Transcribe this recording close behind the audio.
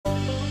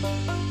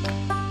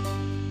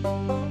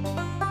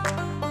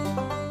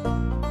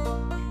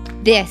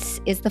This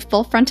is the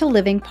Full Frontal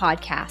Living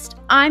Podcast.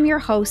 I'm your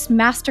host,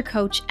 master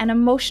coach, and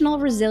emotional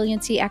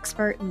resiliency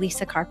expert,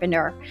 Lisa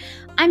Carpenter.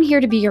 I'm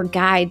here to be your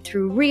guide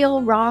through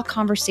real, raw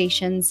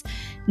conversations,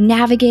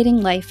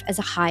 navigating life as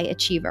a high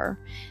achiever.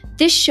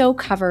 This show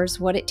covers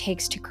what it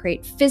takes to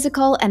create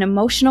physical and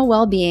emotional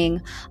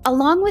well-being,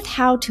 along with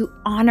how to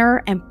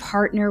honor and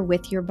partner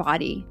with your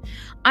body.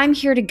 I'm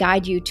here to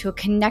guide you to a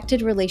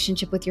connected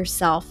relationship with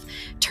yourself,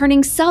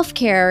 turning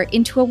self-care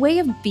into a way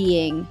of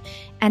being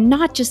and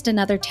not just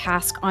another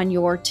task on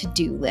your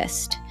to-do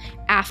list.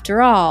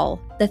 After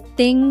all, the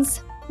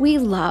things we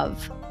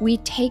love, we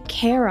take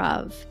care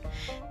of.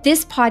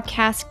 This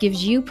podcast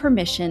gives you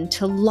permission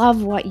to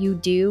love what you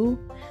do,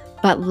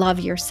 but love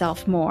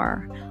yourself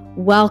more.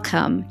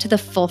 Welcome to the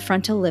Full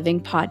Frontal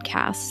Living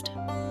Podcast.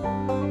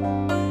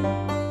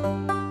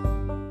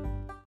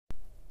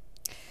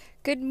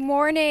 Good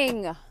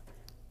morning,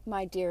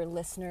 my dear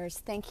listeners.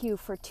 Thank you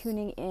for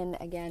tuning in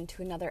again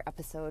to another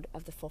episode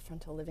of the Full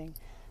Frontal Living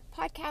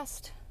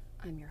Podcast.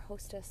 I'm your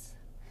hostess,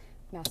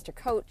 master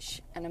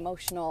coach, and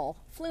emotional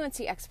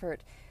fluency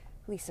expert,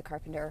 Lisa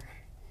Carpenter.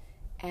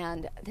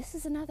 And this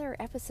is another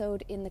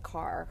episode in the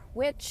car,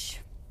 which,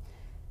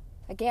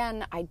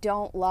 again, I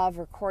don't love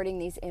recording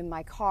these in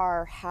my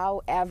car.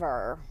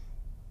 However,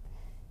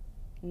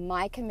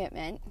 my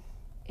commitment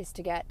is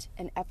to get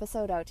an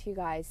episode out to you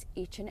guys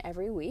each and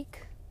every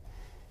week,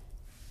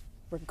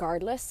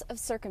 regardless of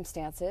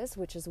circumstances,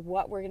 which is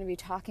what we're going to be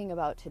talking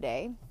about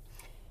today.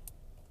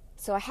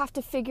 So I have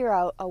to figure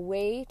out a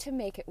way to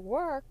make it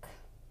work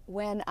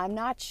when I'm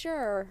not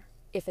sure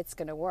if it's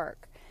going to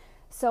work.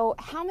 So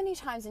how many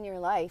times in your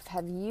life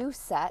have you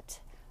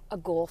set a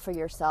goal for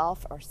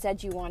yourself or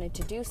said you wanted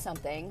to do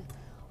something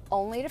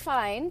only to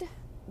find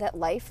that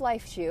life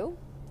lifes you,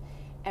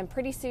 and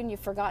pretty soon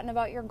you've forgotten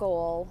about your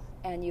goal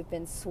and you've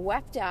been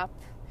swept up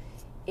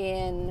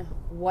in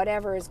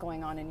whatever is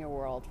going on in your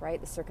world,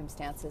 right? The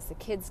circumstances, the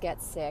kids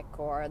get sick,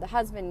 or the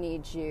husband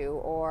needs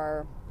you,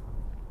 or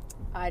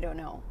I don't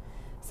know,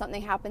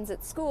 something happens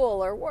at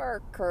school or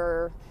work,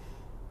 or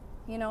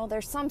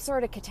there's some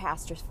sort of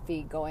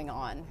catastrophe going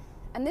on.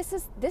 And this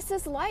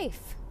is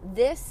life.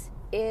 This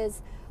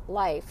is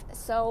life.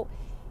 So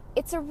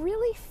it's a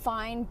really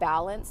fine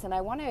balance, and I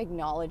want to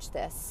acknowledge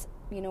this.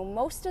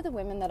 Most of the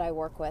women that I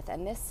work with,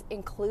 and this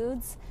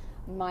includes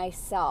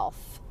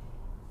myself,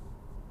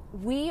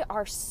 we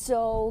are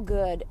so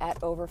good at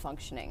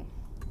overfunctioning.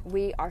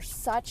 We are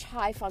such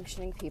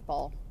high-functioning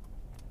people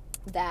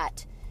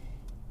that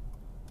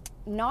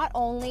not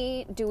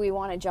only do we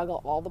want to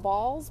juggle all the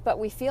balls, but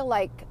we feel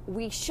like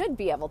we should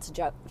be able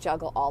to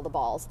juggle all the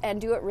balls and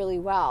do it really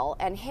well.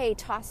 And hey,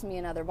 toss me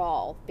another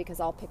ball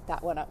because I'll pick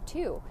that one up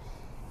too.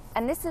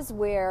 And this is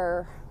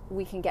where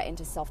we can get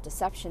into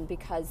self-deception,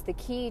 because the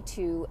key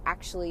to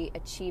actually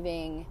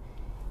achieving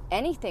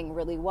anything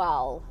really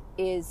well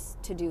is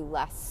to do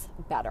less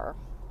better.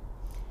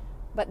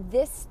 But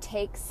this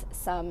takes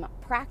some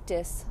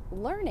practice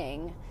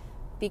learning,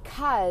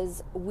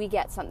 because we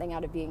get something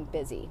out of being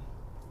busy.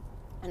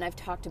 And I've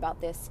talked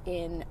about this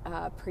in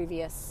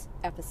previous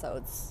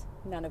episodes,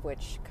 none of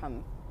which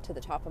come to the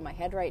top of my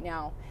head right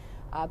now,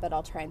 but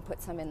I'll try and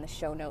put some in the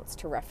show notes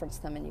to reference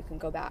them, and you can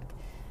go back.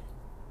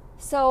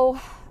 So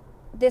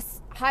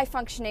this high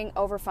functioning,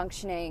 over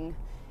functioning,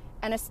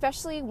 and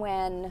especially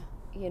when,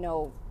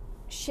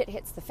 shit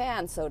hits the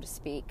fan, so to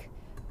speak,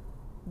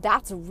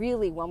 that's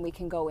really when we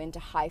can go into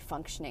high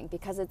functioning,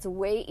 because it's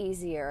way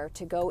easier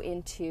to go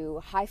into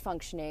high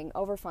functioning,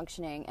 over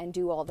functioning, and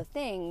do all the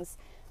things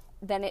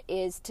than it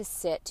is to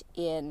sit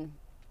in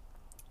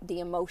the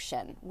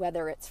emotion,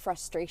 whether it's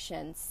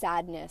frustration,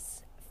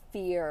 sadness,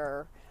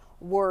 fear,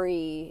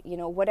 worry,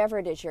 whatever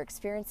it is you're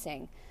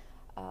experiencing.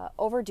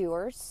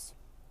 Overdoers,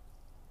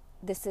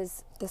 this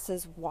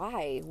is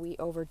why we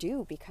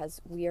overdo,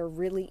 because we are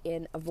really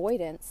in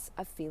avoidance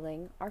of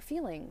feeling our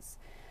feelings.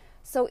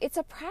 So it's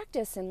a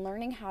practice in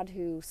learning how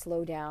to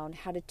slow down,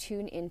 how to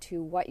tune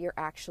into what you're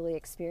actually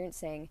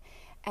experiencing,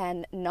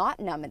 and not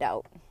numb it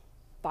out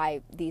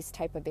by these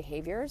type of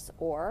behaviors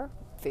or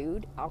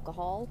food,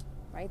 alcohol,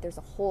 right? There's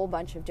a whole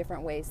bunch of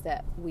different ways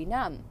that we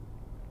numb.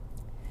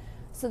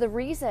 So the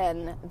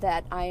reason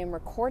that I am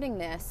recording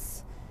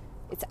this,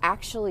 it's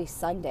actually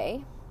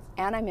Sunday,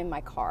 and I'm in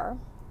my car.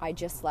 I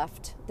just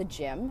left the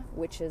gym,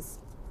 which is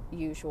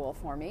usual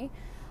for me.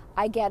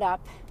 I get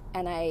up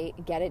and I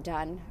get it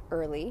done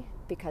early,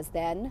 because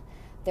then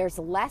there's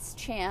less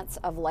chance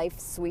of life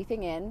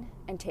sweeping in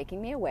and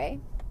taking me away.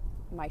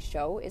 My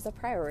show is a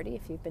priority.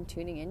 If you've been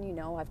tuning in,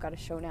 I've got a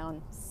show now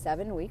in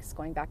 7 weeks,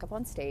 going back up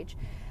on stage.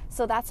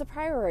 So that's a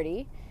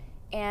priority.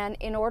 And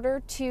in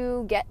order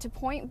to get to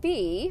point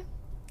B,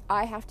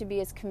 I have to be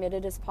as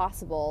committed as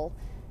possible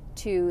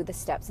to the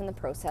steps in the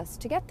process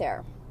to get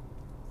there.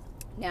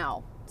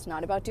 Now, it's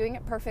not about doing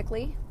it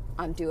perfectly.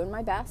 I'm doing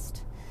my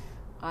best.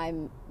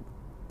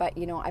 But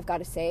I've got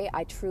to say,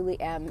 I truly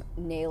am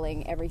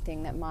nailing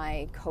everything that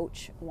my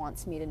coach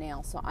wants me to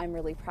nail. So I'm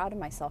really proud of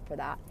myself for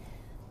that.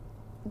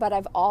 But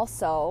I've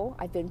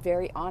been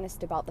very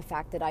honest about the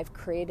fact that I've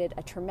created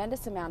a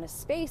tremendous amount of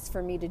space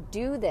for me to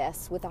do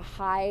this with a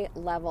high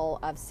level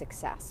of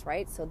success,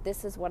 right? So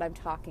this is what I'm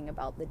talking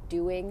about, the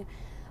doing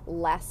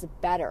less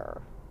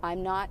better.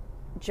 I'm not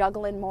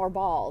juggling more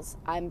balls.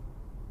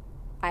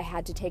 I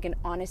had to take an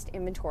honest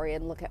inventory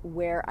and look at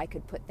where I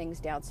could put things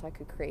down so I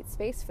could create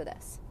space for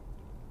this.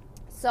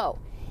 So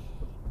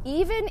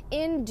even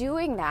in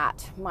doing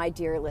that, my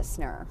dear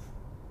listener,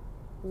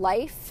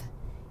 life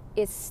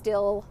is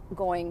still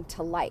going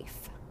to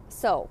life.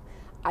 So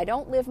I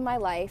don't live my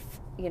life,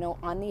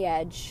 on the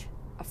edge,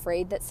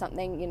 afraid that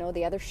something,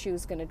 the other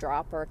shoe's going to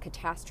drop or a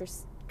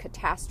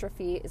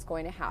catastrophe is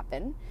going to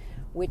happen,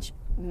 which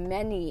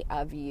many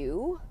of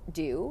you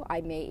do.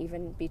 I may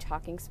even be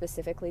talking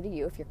specifically to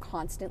you if you're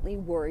constantly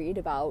worried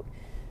about,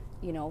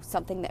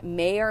 something that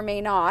may or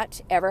may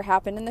not ever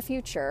happen in the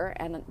future.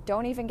 And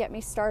don't even get me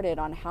started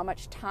on how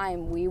much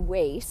time we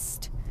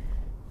waste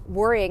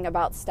worrying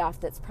about stuff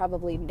that's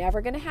probably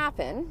never going to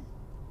happen.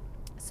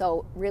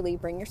 So really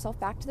bring yourself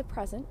back to the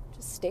present.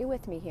 Just stay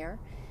with me here.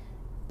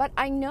 But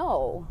I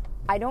know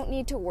I don't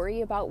need to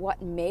worry about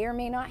what may or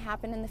may not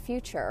happen in the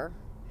future.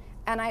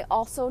 And I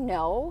also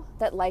know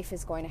that life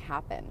is going to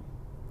happen.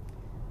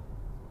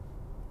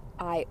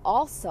 I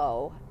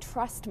also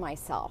trust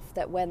myself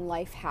that when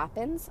life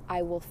happens,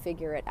 I will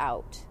figure it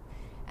out.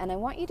 And I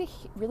want you to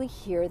really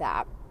hear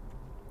that,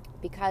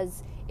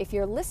 because if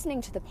you're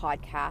listening to the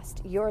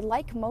podcast, you're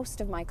like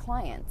most of my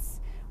clients,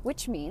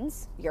 which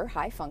means you're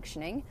high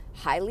functioning,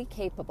 highly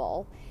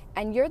capable,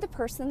 and you're the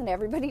person that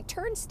everybody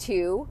turns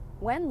to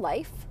when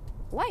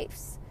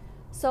life's.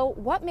 So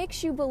what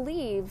makes you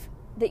believe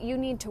that you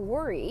need to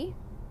worry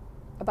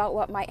about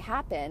what might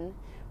happen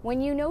when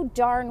you know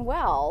darn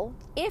well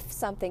if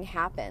something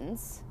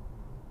happens,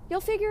 you'll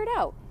figure it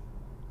out,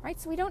 right?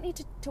 So we don't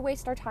need to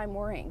waste our time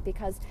worrying,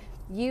 because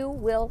you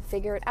will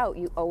figure it out.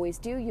 You always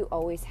do. You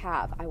always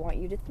have. I want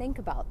you to think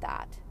about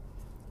that.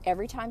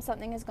 Every time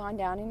something has gone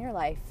down in your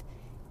life,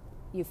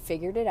 you've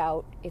figured it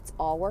out. It's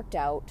all worked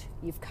out.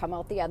 You've come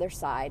out the other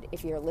side.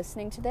 If you're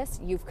listening to this,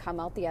 you've come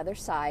out the other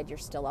side. You're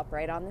still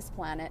upright on this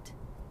planet.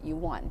 You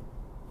won.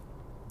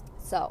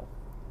 So,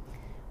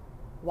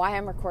 why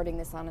I'm recording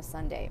this on a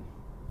Sunday.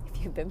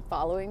 If you've been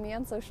following me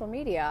on social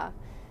media,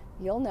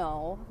 you'll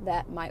know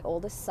that my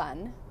oldest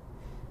son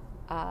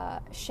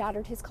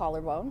shattered his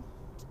collarbone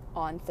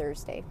on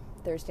Thursday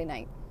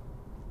night.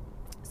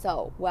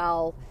 So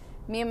while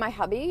me and my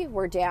hubby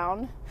were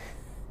down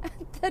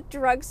at the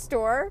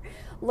drugstore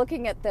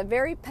looking at the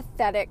very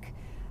pathetic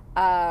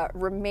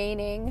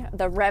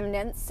the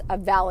remnants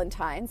of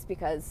Valentine's,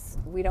 because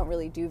we don't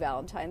really do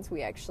Valentine's,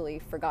 we actually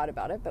forgot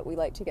about it, but we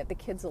like to get the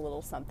kids a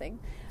little something.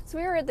 So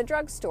we were at the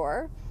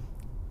drugstore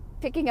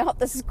picking out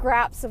the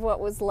scraps of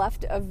what was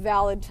left of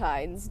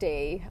Valentine's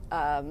Day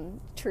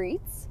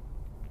treats.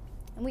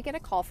 And we get a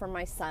call from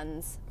my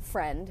son's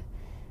friend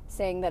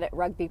saying that at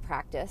rugby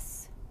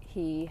practice,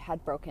 he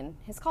had broken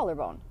his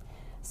collarbone.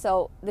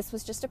 So this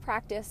was just a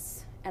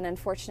practice, and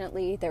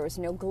unfortunately, there was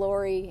no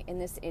glory in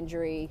this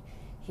injury.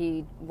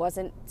 He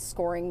wasn't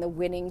scoring the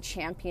winning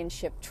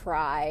championship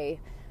try.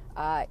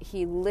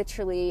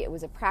 It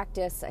was a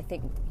practice. I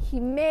think he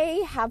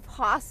may have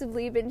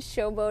possibly been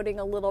showboating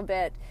a little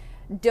bit,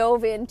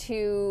 dove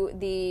into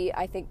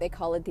I think they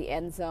call it the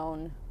end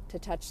zone to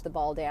touch the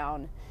ball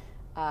down.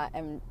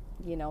 And,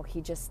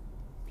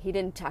 he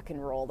didn't tuck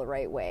and roll the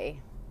right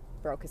way,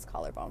 broke his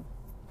collarbone.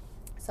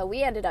 So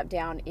we ended up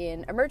down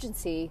in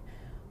emergency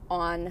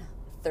on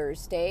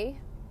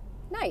Thursday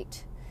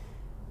night.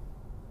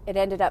 It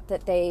ended up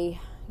that they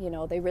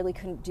really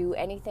couldn't do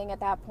anything at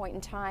that point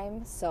in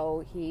time.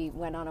 So he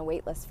went on a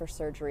wait list for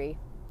surgery,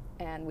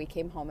 and we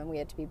came home and we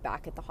had to be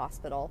back at the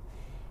hospital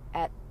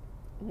at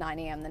 9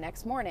 a.m. the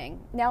next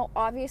morning. Now,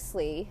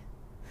 obviously,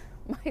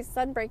 my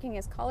son breaking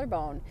his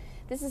collarbone,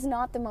 this is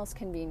not the most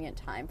convenient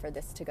time for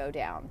this to go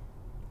down.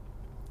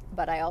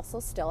 But I also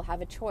still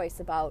have a choice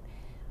about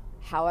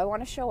how I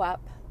want to show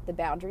up, the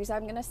boundaries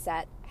I'm going to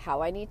set,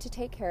 how I need to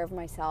take care of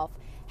myself,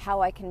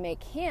 how I can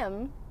make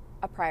him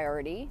a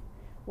priority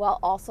while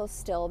also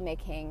still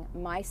making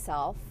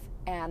myself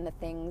and the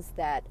things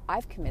that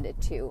I've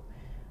committed to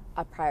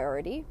a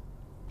priority.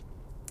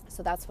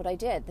 So that's what I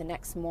did. The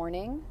next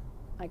morning,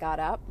 I got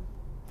up.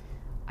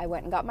 I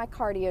went and got my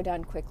cardio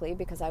done quickly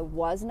because I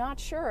was not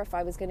sure if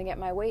I was going to get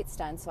my weights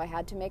done. So I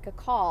had to make a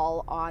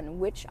call on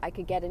which I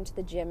could get into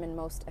the gym and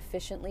most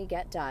efficiently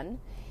get done.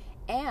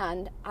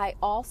 And I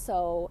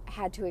also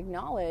had to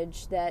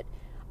acknowledge that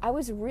I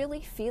was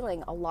really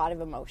feeling a lot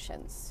of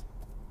emotions.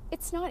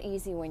 It's not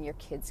easy when your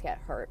kids get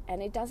hurt,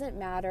 and it doesn't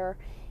matter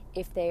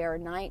if they are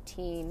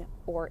 19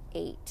 or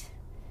 8.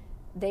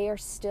 They are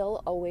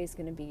still always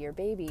going to be your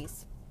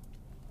babies.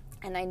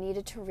 And I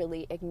needed to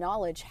really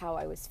acknowledge how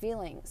I was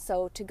feeling.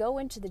 So to go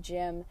into the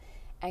gym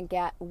and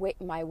get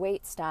my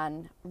weights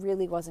done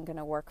really wasn't going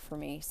to work for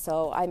me.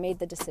 So I made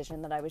the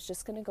decision that I was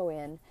just going to go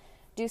in,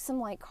 do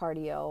some light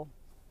cardio,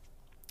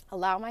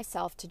 allow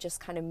myself to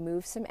just kind of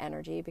move some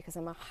energy, because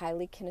I'm a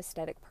highly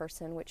kinesthetic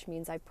person, which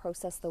means I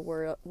process the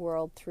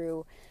world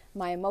through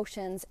my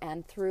emotions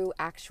and through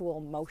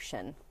actual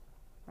motion,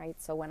 right?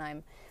 So when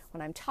I'm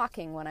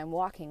talking, when I'm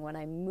walking, when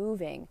I'm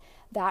moving,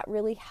 that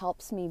really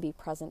helps me be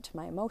present to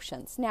my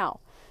emotions.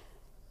 Now,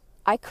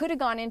 I could have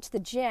gone into the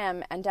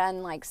gym and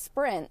done like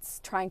sprints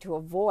trying to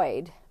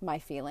avoid my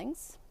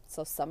feelings.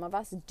 So some of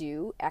us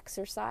do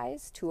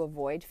exercise to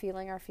avoid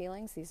feeling our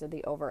feelings. These are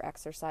the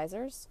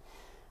over-exercisers.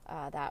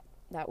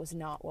 That was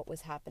not what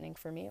was happening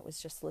for me. It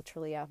was just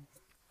literally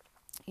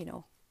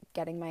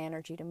getting my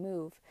energy to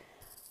move.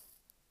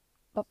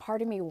 But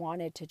part of me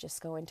wanted to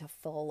just go into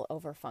full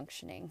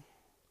over-functioning.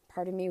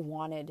 Part of me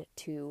wanted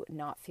to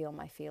not feel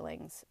my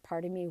feelings.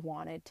 Part of me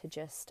wanted to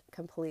just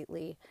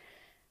completely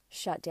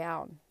shut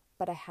down.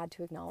 But I had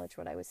to acknowledge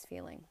what I was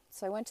feeling.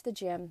 So I went to the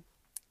gym,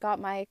 got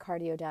my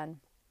cardio done,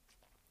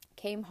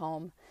 came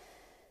home.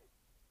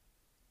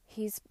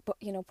 He's,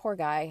 poor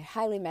guy,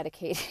 highly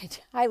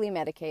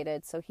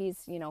medicated, so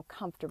he's,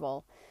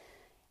 comfortable.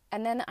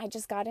 And then I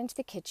just got into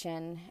the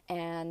kitchen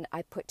and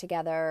I put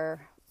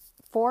together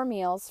 4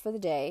 meals for the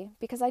day,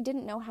 because I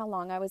didn't know how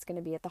long I was going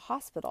to be at the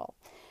hospital.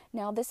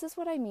 Now, this is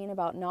what I mean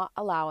about not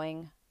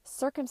allowing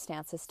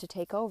circumstances to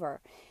take over.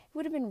 It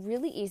would have been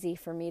really easy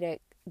for me to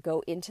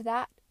go into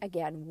that,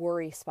 again,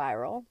 worry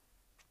spiral.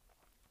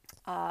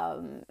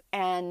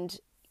 And,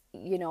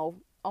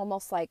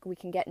 almost like we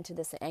can get into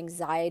this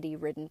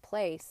anxiety-ridden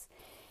place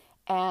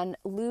and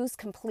lose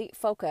complete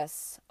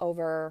focus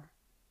over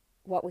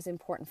what was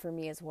important for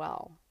me as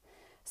well.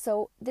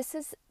 So this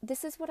is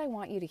what I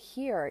want you to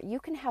hear.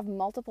 You can have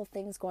multiple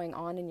things going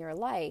on in your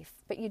life,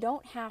 but you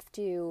don't have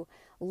to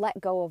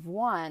let go of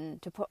one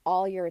to put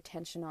all your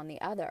attention on the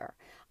other.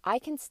 I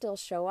can still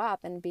show up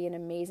and be an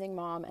amazing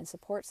mom and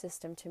support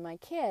system to my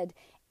kid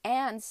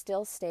and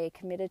still stay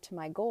committed to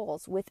my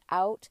goals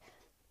without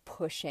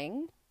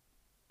pushing,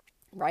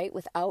 right?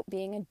 Without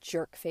being a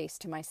jerk face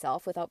to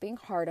myself, without being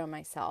hard on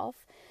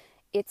myself.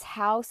 It's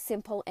how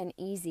simple and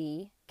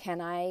easy can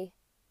I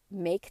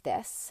make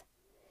this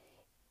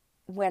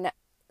when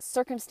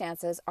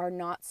circumstances are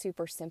not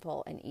super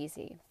simple and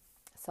easy.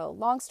 So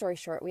long story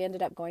short, we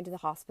ended up going to the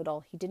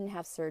hospital. He didn't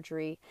have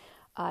surgery.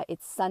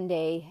 It's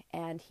Sunday,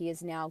 and he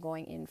is now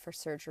going in for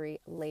surgery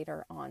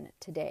later on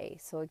today.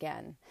 So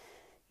again,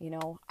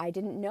 I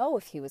didn't know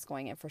if he was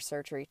going in for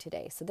surgery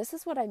today. So this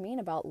is what I mean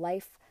about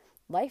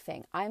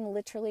lifing. I'm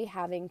literally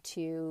having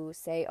to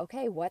say,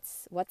 okay,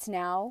 what's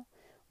now?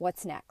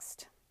 What's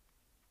next?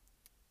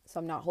 So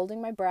I'm not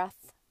holding my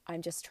breath.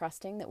 I'm just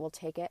trusting that we'll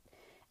take it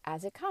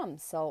as it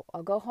comes. So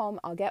I'll go home,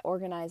 I'll get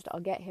organized,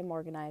 I'll get him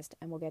organized,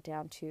 and we'll get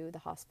down to the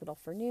hospital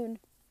for noon,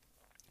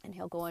 and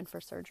he'll go in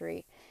for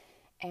surgery.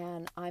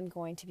 And I'm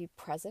going to be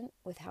present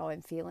with how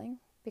I'm feeling,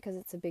 because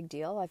it's a big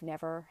deal. I've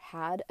never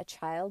had a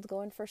child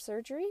go in for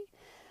surgery,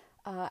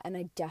 and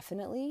I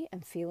definitely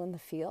am feeling the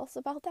feels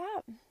about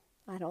that.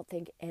 I don't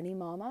think any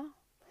mama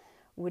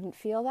wouldn't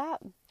feel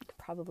that. You could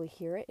probably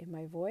hear it in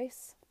my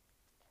voice.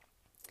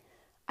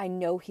 I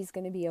know he's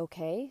going to be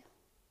okay.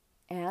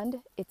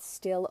 And it's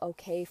still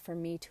okay for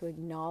me to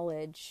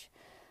acknowledge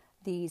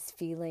these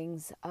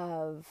feelings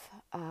of,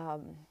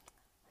 what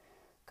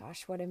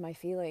am I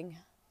feeling?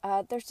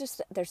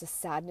 There's a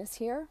sadness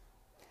here.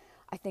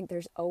 I think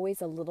there's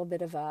always a little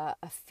bit of a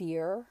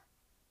fear,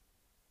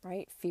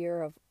 right?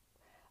 Fear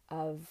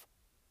of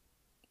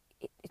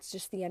it's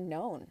just the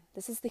unknown.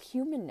 This is the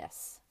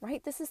humanness,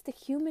 right? This is the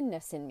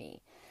humanness in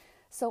me.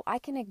 So I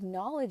can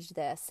acknowledge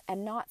this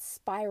and not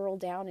spiral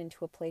down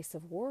into a place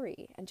of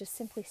worry, and just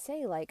simply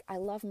say, like, I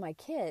love my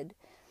kid.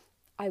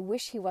 I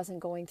wish he wasn't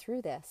going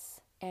through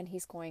this, and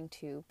he's going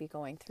to be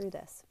going through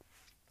this.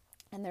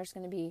 And there's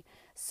going to be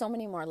so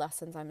many more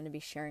lessons I'm going to be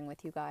sharing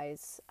with you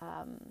guys,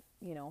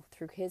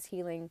 through his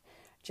healing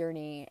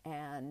journey,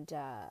 and,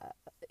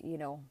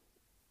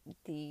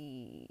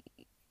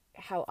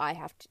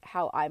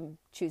 how I'm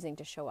choosing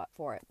to show up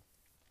for it.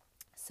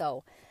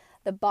 So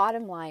the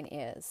bottom line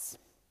is,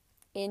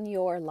 in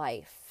your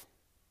life,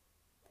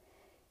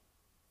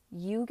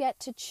 you get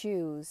to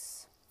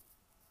choose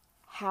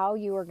how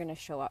you are going to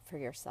show up for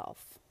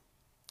yourself.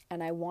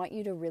 And I want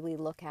you to really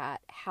look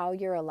at how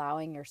you're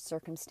allowing your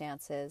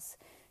circumstances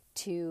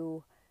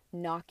to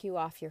knock you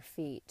off your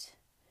feet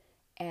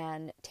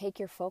and take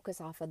your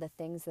focus off of the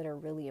things that are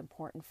really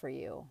important for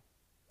you.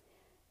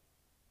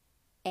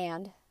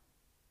 And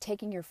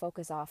taking your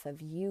focus off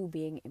of you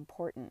being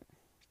important.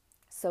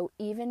 So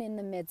even in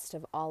the midst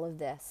of all of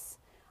this,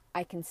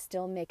 I can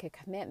still make a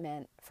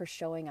commitment for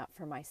showing up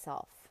for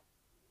myself.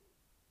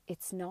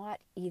 It's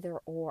not either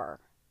or.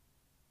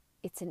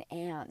 It's an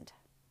and.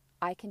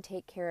 I can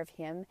take care of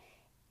him,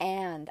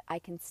 and I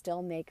can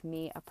still make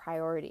me a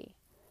priority.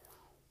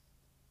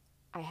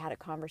 I had a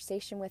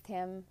conversation with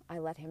him. I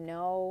let him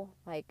know,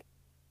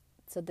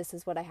 so this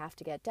is what I have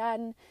to get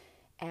done.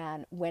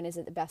 And when is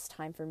it the best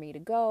time for me to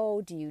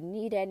go? Do you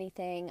need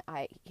anything?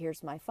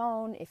 Here's my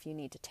phone. If you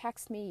need to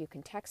text me, you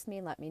can text me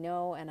and let me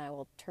know, and I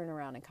will turn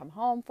around and come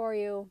home for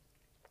you.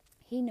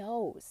 He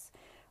knows,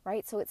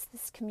 right? So it's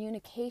this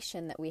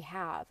communication that we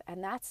have,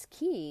 and that's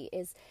key,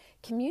 is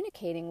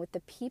communicating with the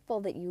people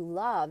that you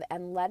love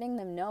and letting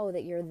them know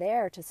that you're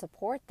there to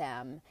support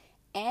them,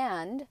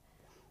 and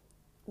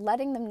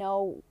letting them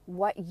know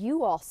what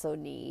you also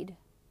need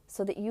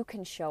so that you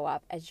can show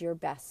up as your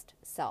best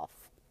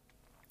self.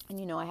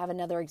 And I have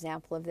another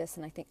example of this,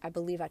 and I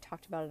believe I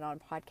talked about it on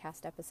a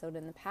podcast episode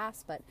in the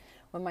past, but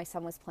when my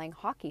son was playing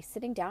hockey,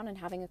 sitting down and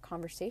having a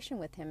conversation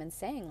with him and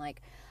saying,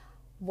 like,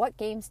 what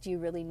games do you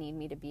really need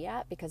me to be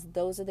at? Because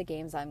those are the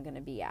games I'm going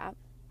to be at.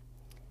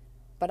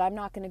 But I'm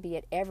not going to be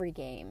at every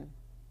game,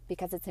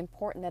 because it's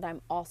important that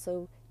I'm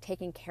also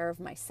taking care of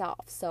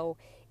myself. So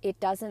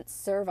it doesn't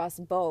serve us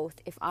both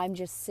if I'm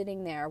just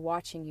sitting there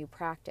watching you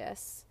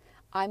practice.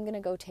 I'm going to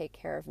go take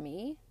care of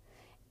me,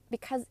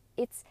 because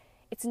it's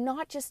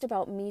not just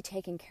about me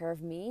taking care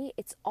of me.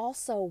 It's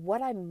also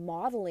what I'm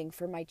modeling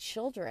for my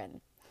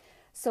children.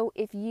 So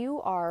if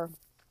you are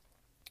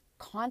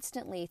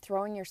constantly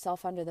throwing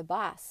yourself under the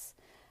bus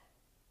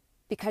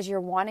because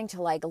you're wanting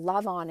to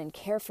love on and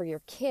care for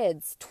your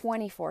kids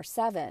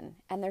 24/7,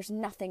 and there's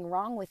nothing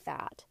wrong with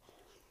that,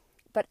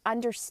 but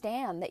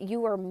understand that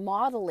you are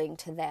modeling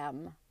to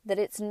them that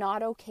it's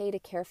not okay to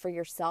care for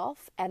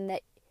yourself, and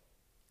that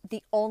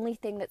the only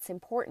thing that's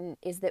important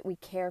is that we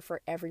care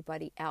for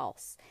everybody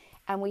else.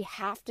 And we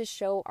have to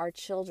show our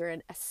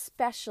children,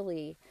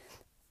 especially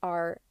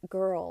our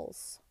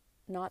girls,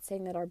 not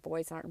saying that our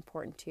boys aren't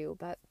important too,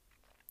 but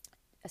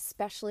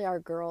especially our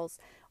girls,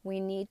 we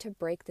need to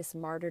break this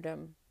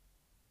martyrdom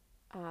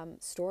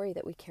story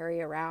that we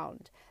carry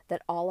around,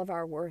 that all of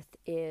our worth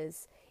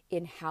is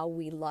in how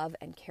we love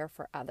and care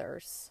for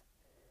others,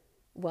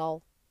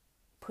 while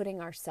putting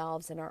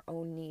ourselves and our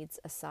own needs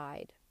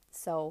aside.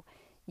 So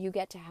you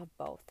get to have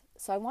both.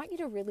 So I want you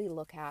to really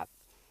look at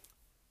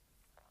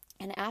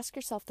and ask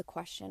yourself the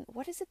question,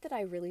 what is it that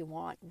I really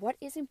want? What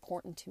is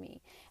important to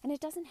me? And it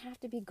doesn't have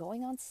to be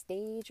going on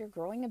stage or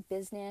growing a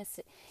business.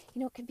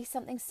 It could be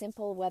something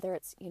simple, whether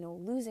it's,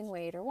 losing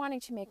weight or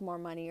wanting to make more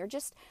money, or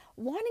just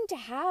wanting to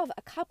have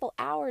a couple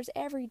hours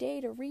every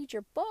day to read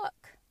your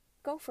book,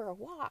 go for a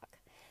walk.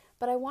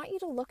 But I want you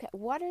to look at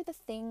what are the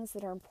things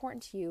that are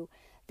important to you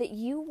that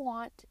you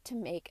want to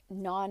make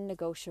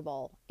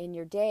non-negotiable in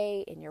your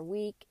day, in your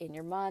week, in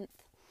your month.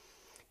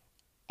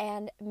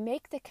 And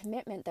make the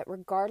commitment that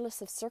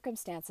regardless of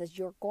circumstances,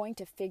 you're going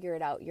to figure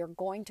it out. You're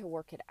going to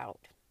work it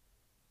out.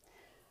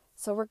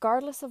 So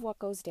regardless of what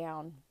goes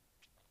down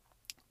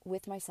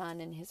with my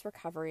son and his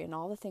recovery and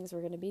all the things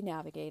we're going to be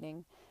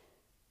navigating,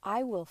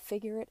 I will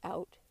figure it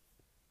out.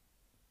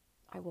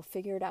 I will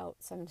figure it out.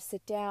 So I'm going to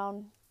sit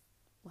down.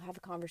 We'll have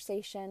a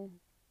conversation.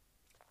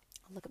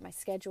 I'll look at my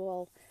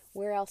schedule.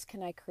 Where else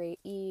can I create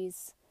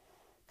ease?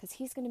 Because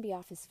he's going to be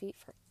off his feet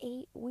for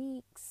 8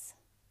 weeks.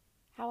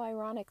 How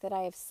ironic that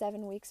I have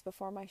 7 weeks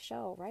before my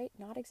show, right?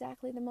 Not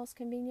exactly the most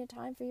convenient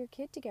time for your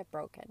kid to get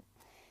broken.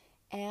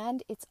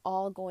 And it's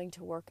all going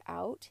to work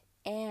out.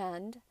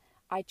 And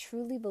I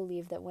truly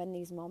believe that when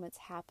these moments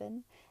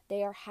happen,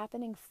 they are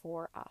happening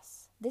for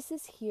us. This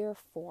is here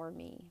for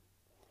me.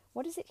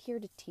 What is it here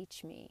to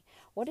teach me?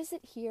 What is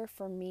it here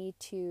for me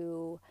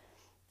to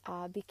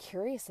be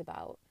curious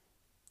about?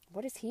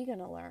 What is he going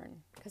to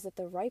learn? Because at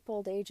the ripe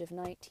old age of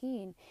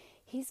 19,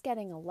 he's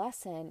getting a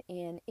lesson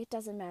in it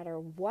doesn't matter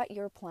what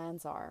your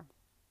plans are.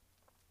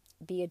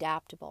 Be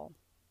adaptable.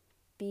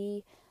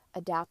 Be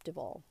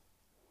adaptable.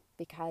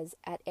 Because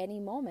at any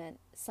moment,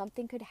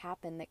 something could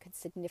happen that could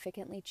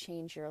significantly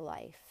change your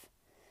life.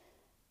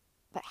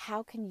 But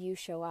how can you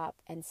show up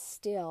and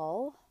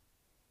still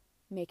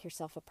make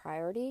yourself a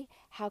priority?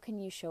 How can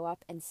you show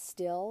up and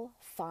still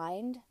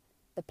find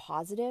the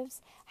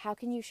positives? How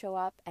can you show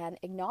up and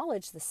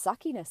acknowledge the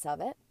suckiness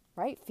of it,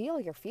 right? Feel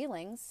your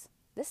feelings.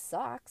 This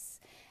sucks.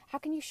 How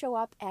can you show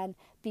up and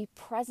be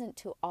present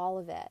to all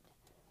of it,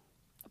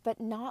 but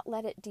not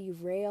let it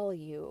derail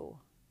you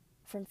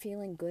from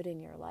feeling good in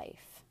your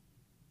life,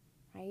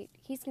 right?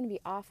 He's going to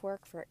be off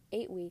work for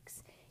 8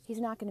 weeks. He's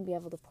not going to be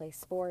able to play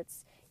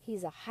sports.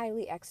 He's a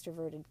highly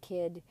extroverted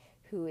kid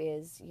who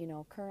is,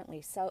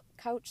 currently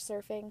couch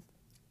surfing.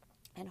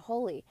 And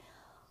holy,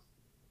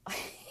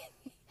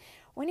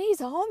 when he's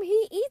home,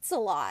 he eats a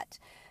lot.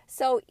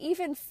 So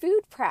even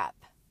food prep,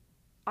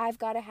 I've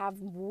got to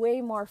have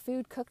way more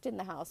food cooked in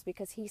the house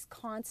because he's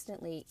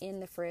constantly in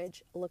the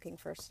fridge looking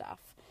for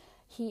stuff.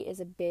 He's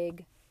a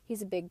big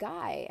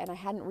guy, and I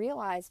hadn't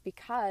realized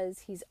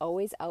because he's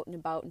always out and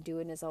about and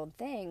doing his own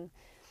thing.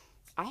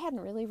 I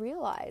hadn't really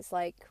realized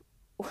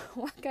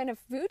what kind of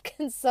food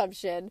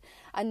consumption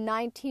a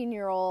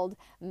 19-year-old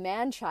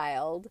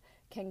man-child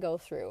can go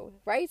through,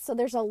 right? So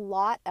there's a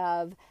lot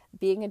of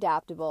being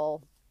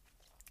adaptable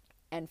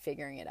and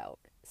figuring it out.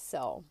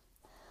 So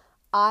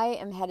I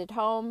am headed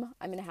home.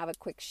 I'm going to have a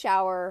quick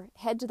shower,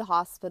 head to the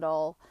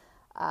hospital.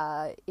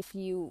 If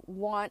you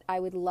want, I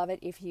would love it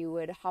if you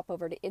would hop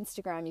over to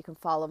Instagram. You can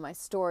follow my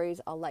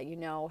stories. I'll let you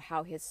know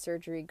how his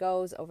surgery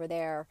goes over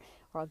there,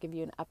 or I'll give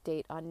you an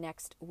update on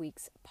next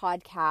week's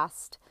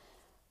podcast.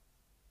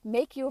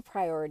 Make you a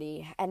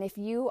priority. And if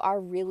you are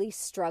really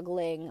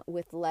struggling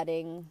with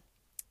letting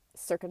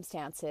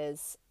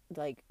circumstances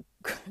like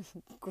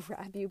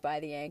grab you by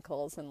the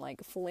ankles and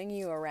like fling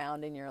you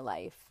around in your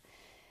life,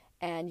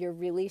 and you're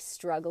really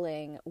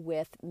struggling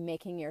with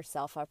making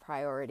yourself a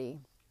priority,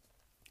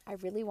 I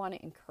really want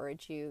to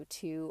encourage you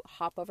to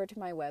hop over to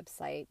my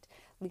website,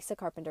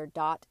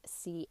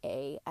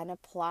 lisacarpenter.ca, and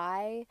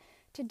apply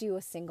to do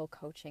a single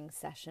coaching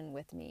session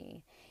with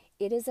me.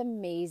 It is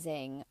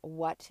amazing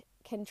what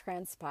can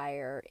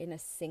transpire in a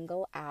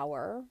single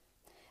hour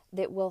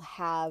that will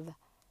have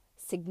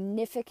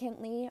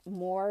significantly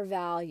more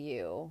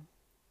value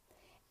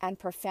and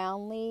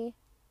profoundly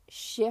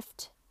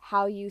shift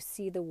how you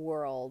see the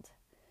world.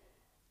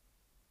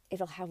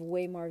 It'll have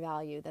way more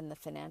value than the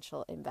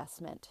financial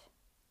investment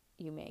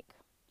you make,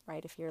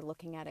 right? If you're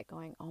looking at it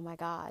going, oh my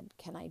God,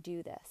 can I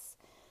do this?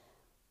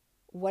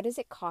 What is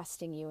it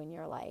costing you in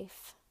your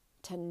life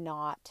to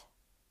not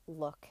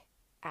look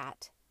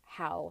at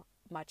how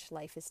much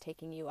life is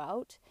taking you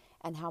out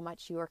and how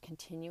much you are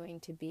continuing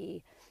to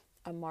be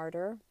a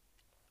martyr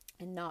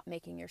and not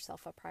making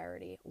yourself a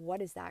priority?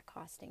 What is that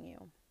costing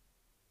you?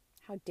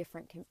 How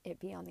different can it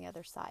be on the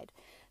other side?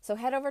 So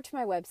head over to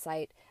my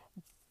website,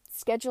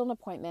 schedule an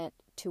appointment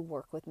to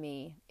work with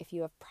me. If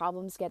you have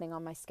problems getting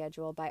on my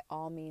schedule, by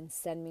all means,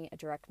 send me a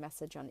direct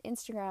message on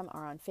Instagram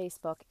or on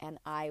Facebook, and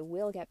I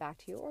will get back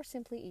to you, or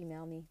simply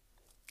email me.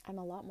 I'm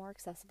a lot more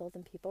accessible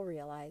than people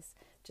realize.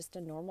 Just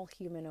a normal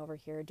human over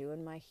here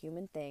doing my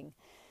human thing.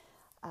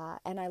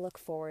 And I look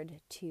forward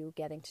to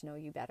getting to know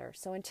you better.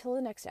 So until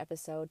the next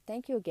episode,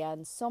 thank you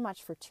again so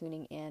much for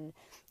tuning in.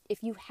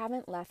 If you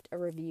haven't left a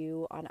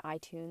review on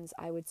iTunes,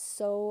 I would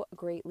so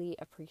greatly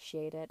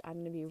appreciate it. I'm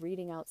going to be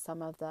reading out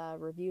some of the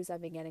reviews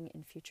I've been getting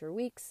in future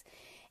weeks.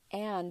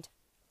 And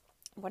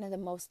one of the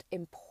most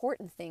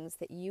important things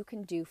that you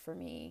can do for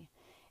me,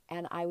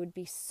 and I would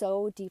be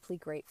so deeply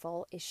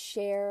grateful, is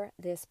share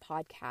this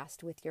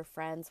podcast with your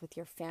friends, with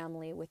your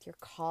family, with your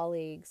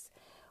colleagues,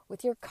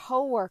 with your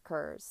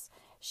coworkers.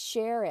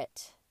 Share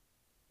it,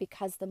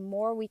 because the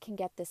more we can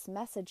get this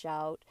message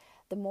out,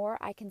 the more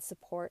I can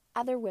support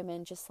other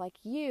women just like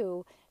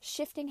you,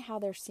 shifting how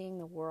they're seeing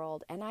the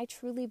world. And I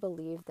truly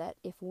believe that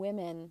if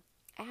women,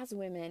 as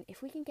women,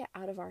 if we can get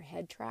out of our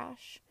head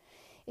trash,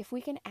 if we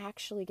can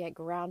actually get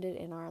grounded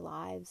in our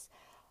lives,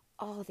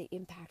 oh, the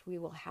impact we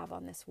will have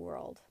on this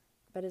world.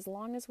 But as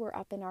long as we're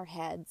up in our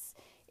heads,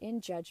 in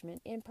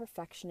judgment, in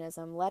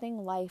perfectionism,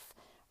 letting life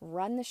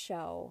run the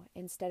show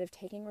instead of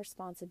taking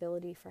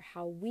responsibility for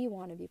how we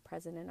want to be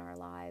present in our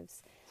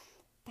lives,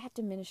 that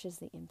diminishes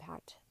the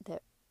impact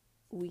that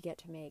we get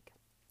to make.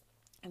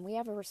 And we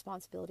have a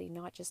responsibility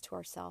not just to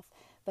ourselves,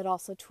 but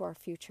also to our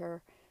future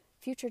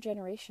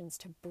generations,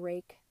 to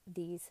break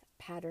these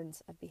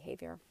patterns of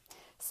behavior.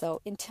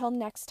 So until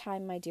next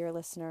time, my dear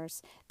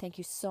listeners, thank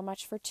you so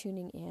much for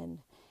tuning in,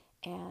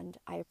 and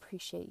I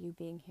appreciate you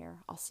being here.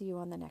 I'll see you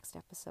on the next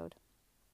episode.